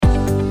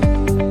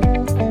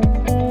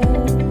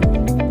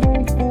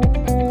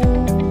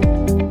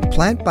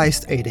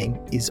plant-based eating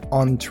is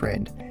on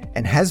trend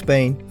and has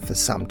been for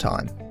some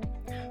time.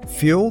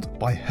 Fueled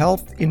by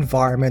health,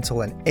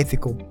 environmental and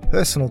ethical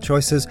personal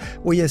choices,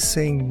 we are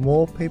seeing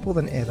more people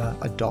than ever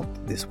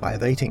adopt this way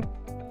of eating.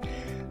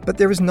 But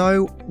there is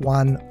no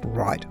one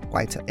right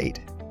way to eat.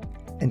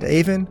 And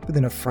even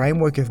within a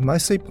framework of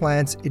mostly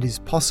plants, it is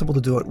possible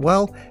to do it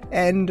well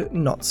and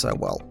not so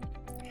well.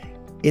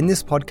 In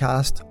this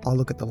podcast, I'll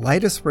look at the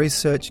latest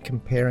research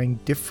comparing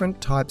different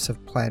types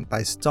of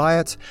plant-based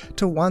diets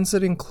to ones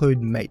that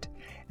include meat,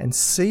 and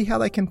see how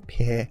they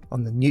compare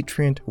on the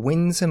nutrient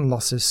wins and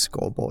losses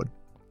scoreboard.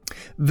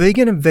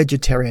 Vegan and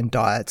vegetarian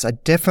diets are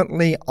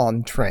definitely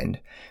on trend,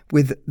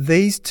 with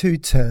these two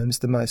terms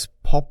the most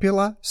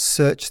popular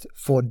searched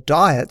for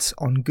diets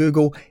on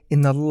Google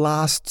in the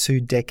last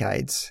 2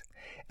 decades.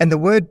 And the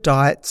word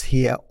diets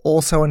here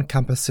also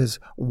encompasses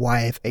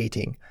way of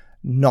eating,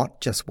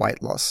 not just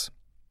weight loss.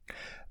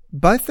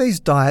 Both these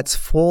diets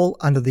fall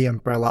under the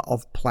umbrella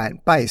of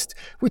plant-based,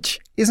 which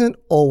isn't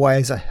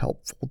always a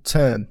helpful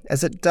term,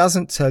 as it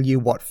doesn't tell you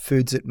what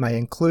foods it may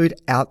include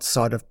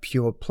outside of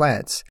pure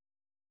plants,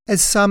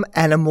 as some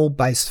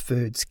animal-based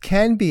foods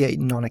can be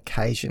eaten on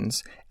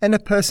occasions, and a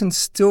person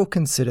still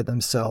consider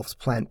themselves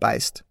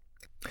plant-based.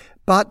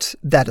 But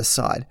that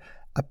aside,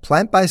 a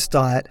plant-based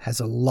diet has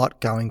a lot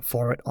going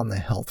for it on the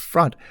health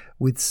front,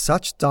 with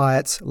such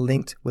diets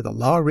linked with a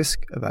lower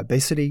risk of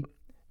obesity,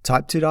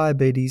 type 2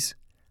 diabetes,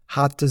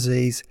 heart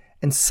disease,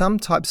 and some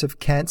types of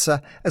cancer,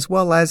 as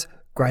well as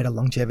greater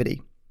longevity.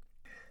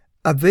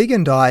 A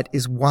vegan diet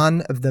is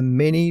one of the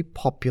many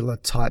popular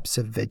types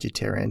of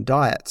vegetarian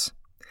diets.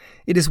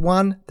 It is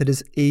one that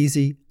is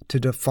easy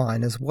to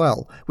define as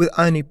well, with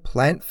only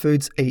plant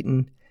foods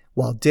eaten,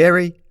 while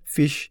dairy,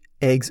 fish,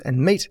 eggs,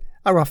 and meat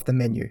are off the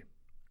menu.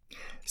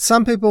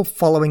 Some people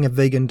following a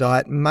vegan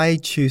diet may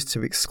choose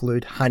to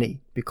exclude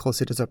honey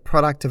because it is a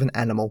product of an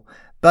animal,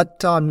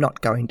 but I'm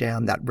not going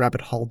down that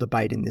rabbit hole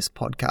debate in this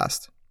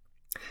podcast.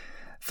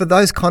 For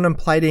those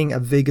contemplating a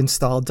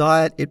vegan-style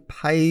diet, it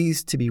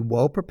pays to be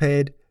well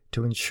prepared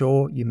to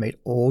ensure you meet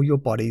all your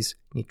body's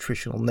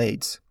nutritional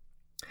needs.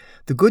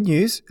 The good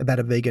news about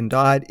a vegan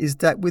diet is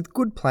that with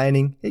good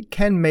planning, it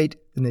can meet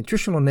the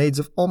nutritional needs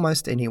of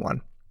almost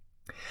anyone.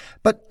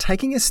 But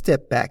taking a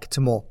step back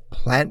to more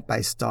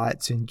plant-based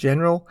diets in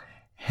general,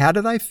 how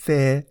do they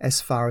fare as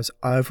far as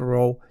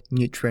overall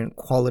nutrient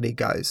quality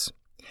goes?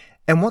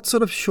 And what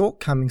sort of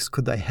shortcomings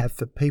could they have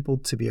for people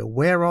to be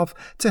aware of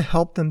to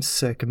help them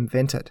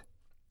circumvent it?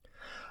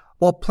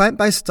 While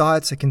plant-based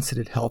diets are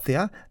considered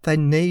healthier, they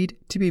need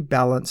to be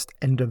balanced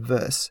and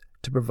diverse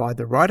to provide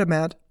the right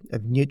amount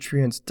of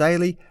nutrients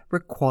daily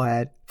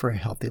required for a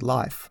healthy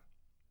life.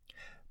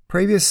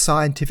 Previous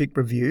scientific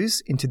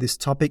reviews into this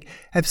topic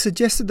have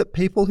suggested that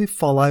people who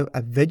follow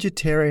a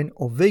vegetarian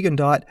or vegan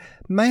diet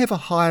may have a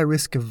higher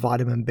risk of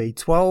vitamin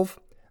B12,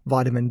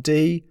 vitamin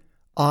D,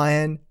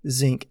 iron,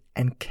 zinc,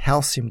 and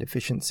calcium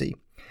deficiency,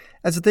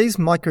 as these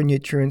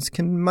micronutrients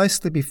can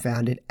mostly be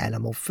found in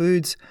animal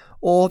foods,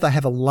 or they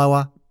have a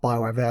lower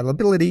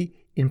bioavailability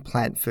in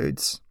plant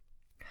foods.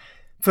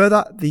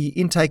 Further, the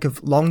intake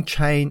of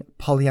long-chain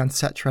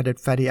polyunsaturated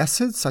fatty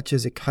acids such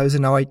as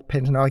eicosanoic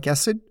pentanoic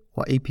acid,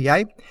 or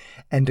EPA,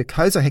 and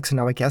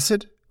docosahexaenoic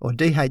acid, or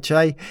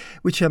DHA,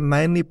 which are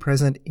mainly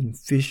present in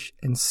fish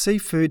and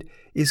seafood,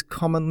 is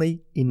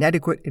commonly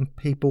inadequate in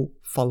people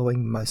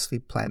following mostly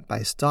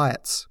plant-based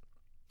diets.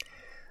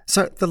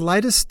 So the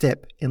latest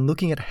step in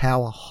looking at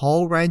how a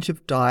whole range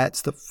of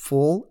diets that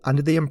fall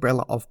under the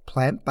umbrella of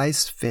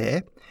plant-based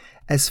fare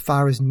as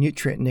far as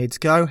nutrient needs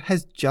go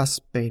has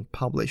just been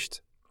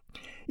published.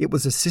 It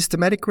was a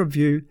systematic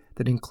review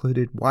that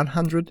included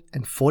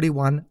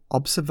 141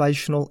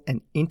 observational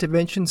and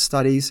intervention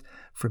studies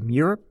from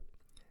Europe,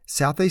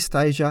 Southeast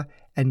Asia,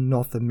 and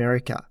North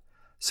America.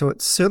 So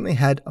it certainly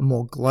had a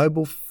more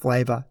global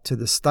flavour to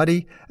the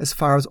study as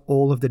far as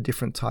all of the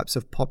different types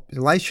of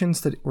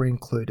populations that were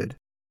included.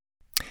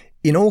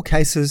 In all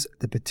cases,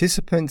 the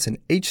participants in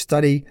each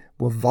study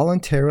were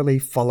voluntarily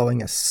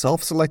following a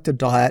self-selected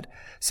diet,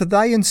 so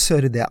they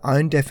inserted their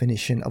own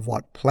definition of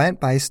what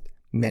plant-based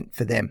meant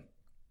for them.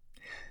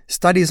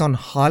 Studies on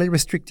highly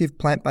restrictive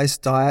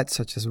plant-based diets,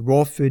 such as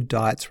raw food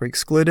diets, were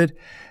excluded,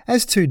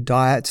 as to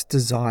diets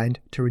designed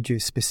to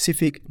reduce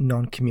specific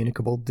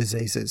non-communicable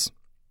diseases.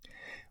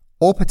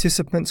 All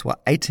participants were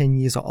 18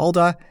 years or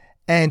older,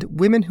 and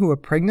women who were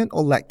pregnant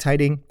or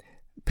lactating,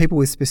 people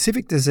with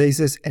specific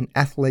diseases, and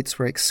athletes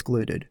were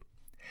excluded.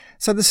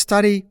 So the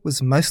study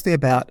was mostly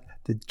about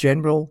the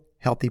general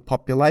healthy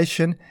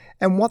population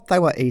and what they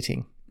were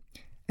eating.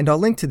 And I'll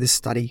link to this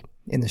study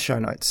in the show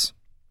notes.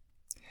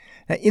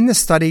 Now, in the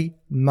study,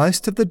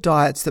 most of the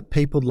diets that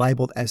people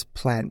labelled as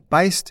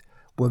plant-based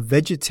were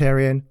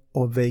vegetarian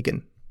or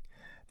vegan.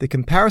 The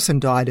comparison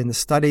diet in the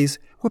studies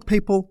were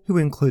people who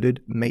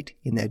included meat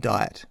in their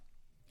diet.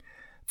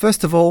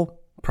 First of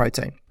all,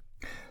 protein.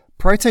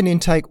 Protein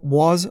intake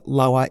was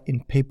lower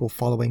in people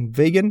following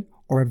vegan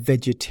or a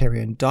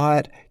vegetarian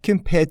diet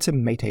compared to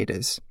meat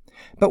eaters,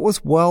 but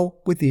was well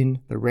within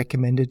the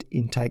recommended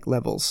intake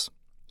levels.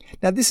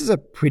 Now, this is a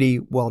pretty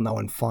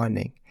well-known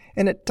finding,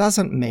 and it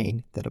doesn't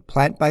mean that a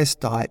plant-based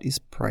diet is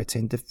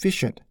protein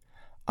deficient,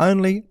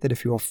 only that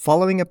if you are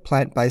following a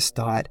plant-based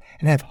diet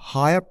and have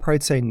higher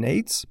protein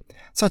needs,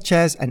 such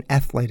as an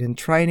athlete in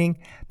training,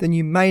 then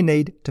you may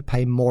need to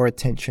pay more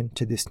attention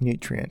to this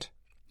nutrient.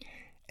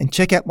 And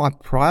check out my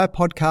prior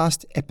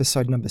podcast,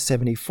 episode number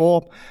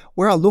 74,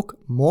 where I look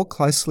more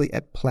closely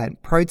at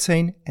plant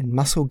protein and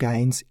muscle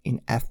gains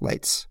in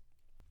athletes.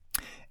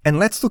 And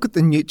let's look at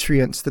the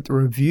nutrients that the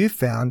review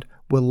found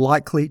were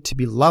likely to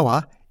be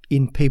lower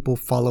in people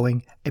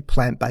following a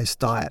plant-based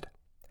diet.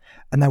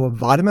 And they were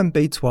vitamin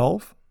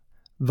B12,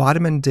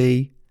 vitamin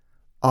D,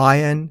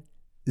 iron,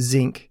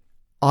 zinc,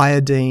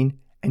 iodine,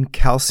 and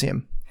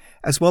calcium,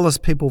 as well as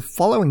people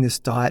following this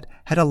diet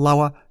had a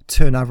lower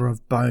turnover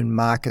of bone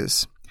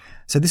markers.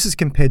 So this is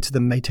compared to the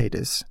meat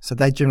eaters. So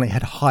they generally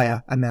had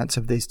higher amounts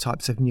of these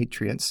types of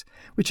nutrients,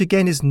 which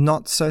again is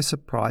not so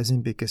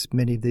surprising because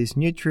many of these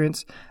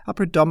nutrients are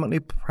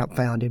predominantly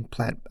found in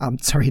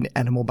in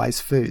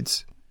animal-based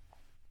foods.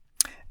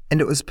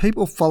 And it was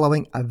people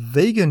following a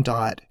vegan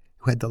diet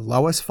who had the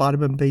lowest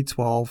vitamin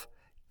B12,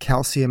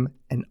 calcium,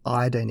 and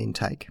iodine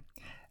intake,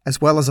 as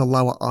well as a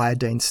lower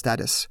iodine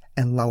status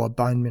and lower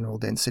bone mineral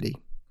density.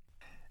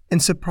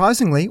 And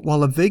surprisingly,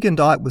 while a vegan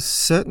diet was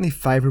certainly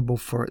favourable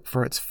for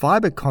its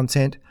fibre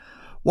content,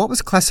 what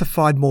was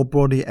classified more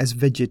broadly as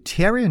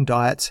vegetarian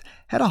diets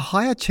had a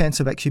higher chance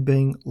of actually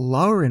being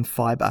lower in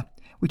fibre,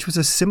 which was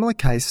a similar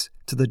case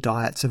to the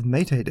diets of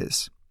meat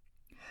eaters.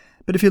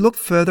 But if you look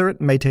further at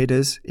meat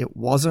eaters, it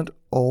wasn't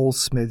all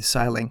smooth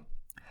sailing.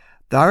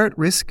 They are at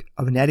risk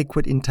of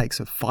inadequate intakes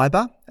of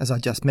fibre, as I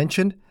just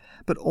mentioned,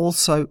 but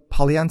also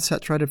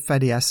polyunsaturated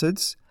fatty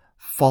acids,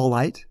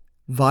 folate,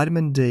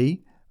 vitamin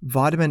D,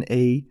 vitamin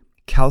E,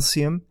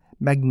 calcium,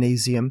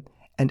 magnesium,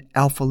 and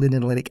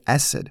alpha-linolenic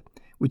acid,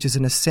 which is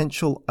an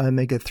essential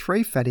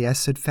omega-3 fatty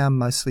acid found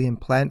mostly in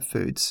plant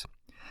foods.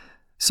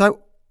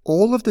 So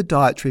all of the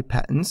dietary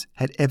patterns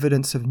had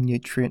evidence of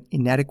nutrient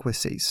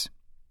inadequacies.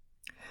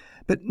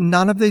 But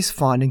none of these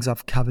findings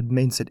I've covered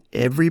means that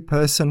every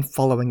person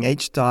following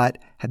each diet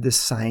had the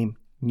same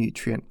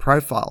nutrient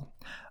profile,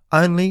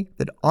 only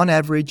that on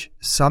average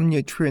some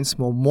nutrients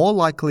were more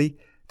likely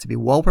to be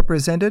well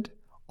represented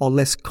or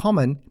less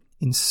common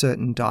in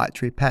certain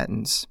dietary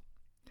patterns.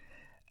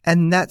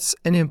 And that's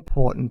an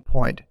important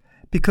point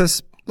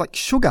because, like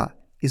sugar,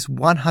 is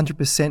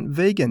 100%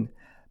 vegan.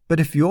 But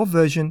if your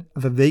version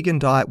of a vegan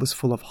diet was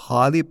full of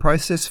highly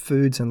processed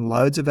foods and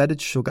loads of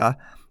added sugar,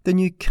 then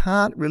you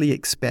can't really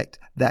expect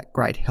that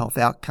great health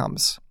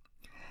outcomes.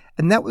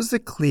 And that was the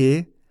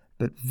clear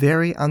but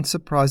very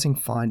unsurprising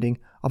finding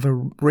of a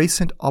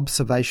recent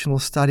observational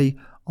study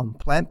on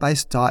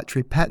plant-based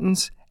dietary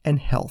patterns and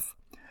health,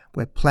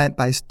 where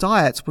plant-based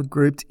diets were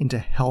grouped into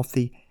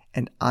healthy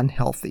and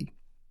unhealthy.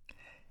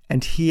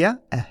 And here,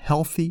 a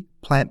healthy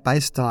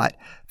plant-based diet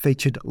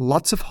featured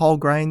lots of whole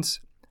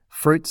grains,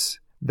 fruits,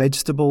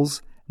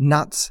 vegetables,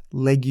 nuts,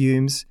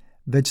 legumes,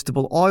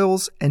 vegetable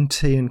oils, and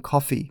tea and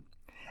coffee.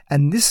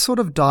 And this sort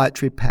of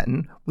dietary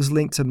pattern was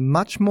linked to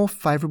much more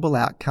favourable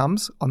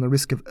outcomes on the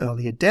risk of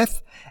earlier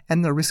death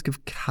and the risk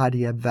of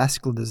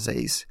cardiovascular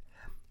disease,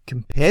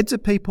 compared to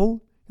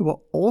people who were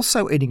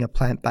also eating a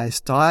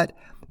plant-based diet,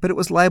 but it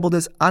was labelled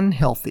as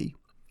unhealthy.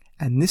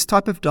 And this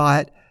type of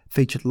diet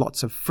featured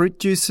lots of fruit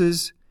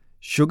juices,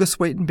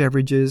 sugar-sweetened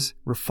beverages,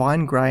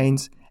 refined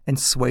grains, and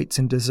sweets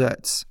and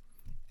desserts.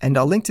 And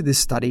I'll link to this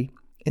study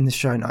in the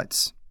show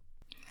notes.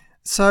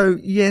 So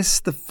yes,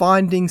 the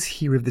findings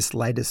here of this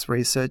latest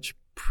research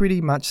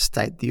pretty much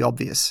state the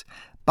obvious,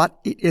 but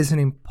it is an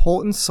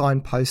important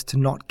signpost to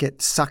not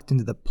get sucked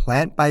into the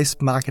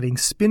plant-based marketing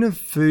spin of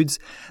foods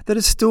that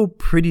are still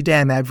pretty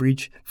damn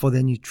average for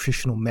their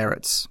nutritional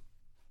merits.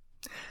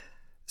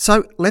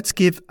 So let's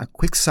give a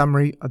quick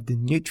summary of the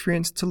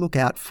nutrients to look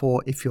out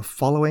for if you're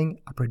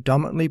following a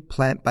predominantly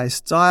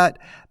plant-based diet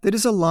that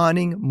is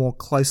aligning more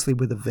closely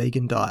with a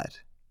vegan diet.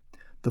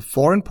 The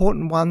 4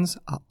 important ones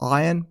are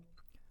iron,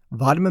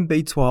 vitamin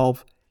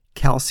B12,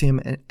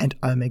 calcium, and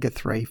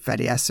omega-3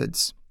 fatty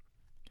acids.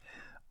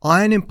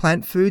 Iron in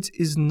plant foods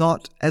is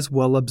not as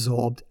well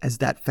absorbed as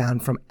that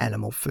found from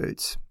animal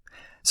foods.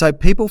 So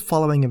people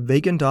following a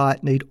vegan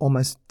diet need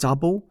almost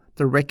double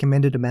the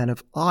recommended amount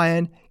of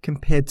iron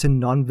compared to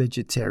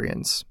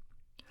non-vegetarians.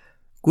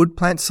 Good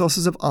plant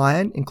sources of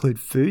iron include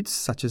foods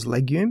such as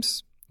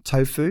legumes,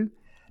 tofu,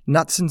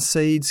 nuts and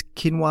seeds,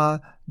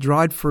 quinoa,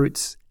 dried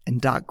fruits, and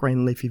dark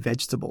green leafy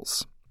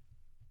vegetables.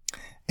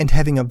 And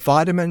having a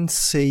vitamin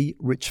C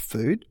rich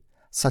food,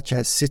 such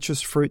as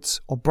citrus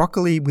fruits or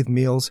broccoli with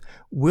meals,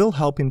 will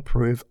help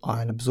improve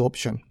iron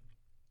absorption.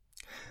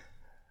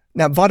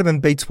 Now,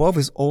 vitamin B12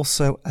 is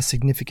also a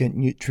significant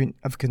nutrient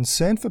of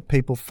concern for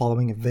people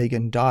following a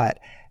vegan diet,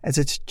 as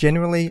it's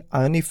generally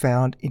only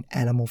found in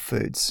animal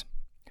foods.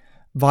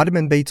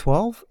 Vitamin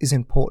B12 is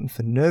important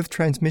for nerve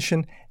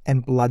transmission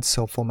and blood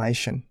cell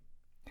formation.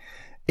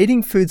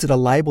 Eating foods that are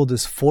labelled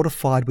as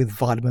fortified with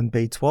vitamin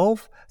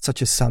B12,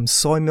 such as some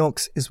soy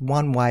milks, is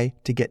one way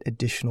to get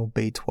additional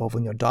B12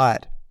 in your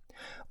diet.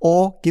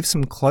 or give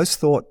some close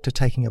thought to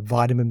taking a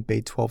vitamin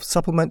B12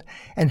 supplement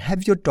and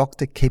have your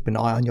doctor keep an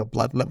eye on your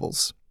blood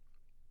levels.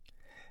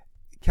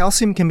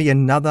 Calcium can be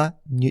another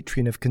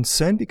nutrient of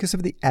concern because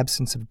of the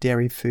absence of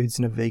dairy foods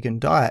in a vegan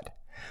diet.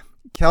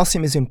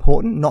 Calcium is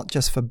important not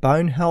just for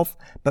bone health,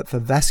 but for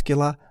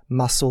vascular,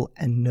 muscle,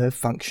 and nerve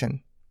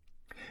function.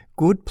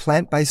 Good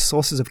plant-based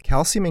sources of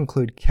calcium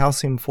include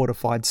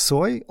calcium-fortified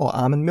soy or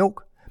almond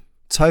milk,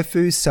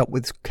 tofu soaked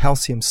with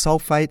calcium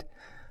sulfate,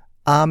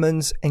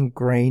 almonds, and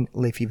green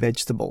leafy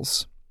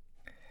vegetables.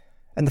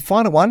 And the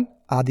final one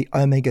are the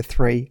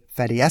omega-3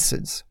 fatty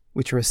acids,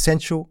 which are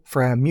essential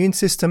for our immune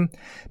system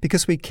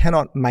because we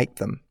cannot make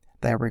them.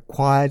 They are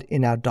required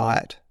in our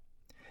diet.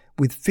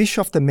 With fish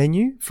off the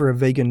menu for a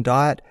vegan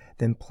diet,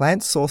 then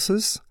plant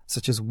sources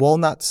such as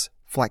walnuts,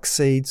 flax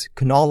seeds,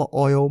 canola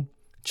oil,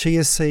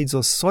 chia seeds,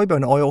 or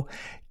soybean oil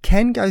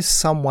can go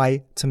some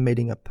way to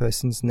meeting a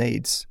person's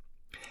needs.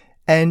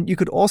 And you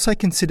could also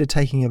consider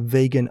taking a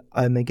vegan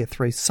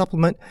omega-3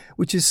 supplement,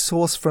 which is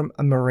sourced from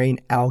a marine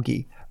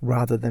algae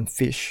rather than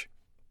fish.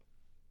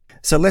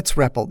 So let's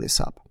wrap all this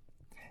up.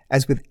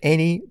 As with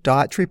any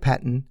dietary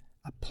pattern,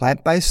 a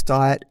plant-based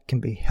diet can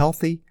be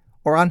healthy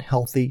or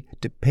unhealthy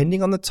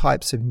depending on the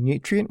types of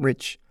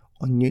nutrient-rich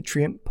or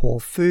nutrient-poor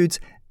foods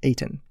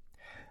eaten.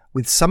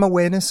 With some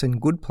awareness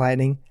and good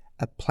planning,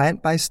 a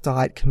plant-based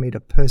diet can meet a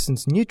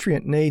person's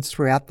nutrient needs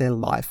throughout their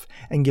life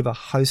and give a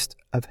host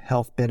of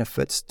health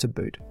benefits to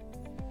boot.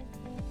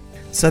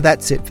 So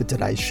that's it for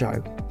today's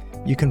show.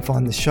 You can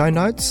find the show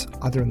notes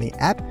either in the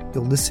app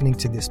you're listening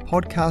to this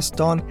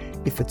podcast on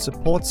if it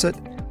supports it,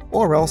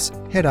 or else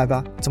head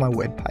over to my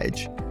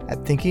webpage at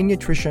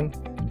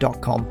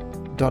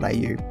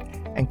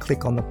thinkingnutrition.com.au and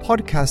click on the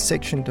podcast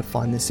section to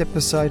find this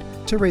episode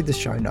to read the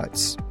show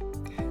notes.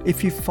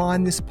 If you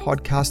find this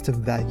podcast of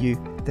value,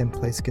 then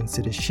please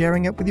consider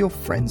sharing it with your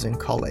friends and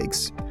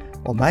colleagues,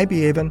 or maybe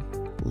even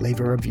leave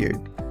a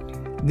review.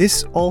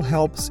 This all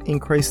helps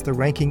increase the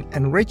ranking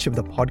and reach of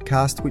the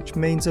podcast, which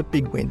means a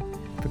big win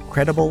for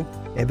credible,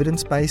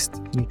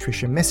 evidence-based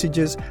nutrition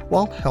messages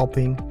while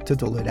helping to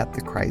dilute out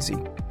the crazy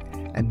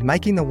and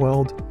making the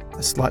world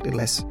a slightly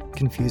less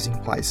confusing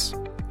place.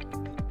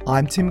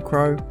 I'm Tim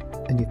Crow,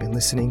 and you've been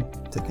listening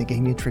to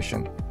Thinking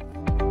Nutrition.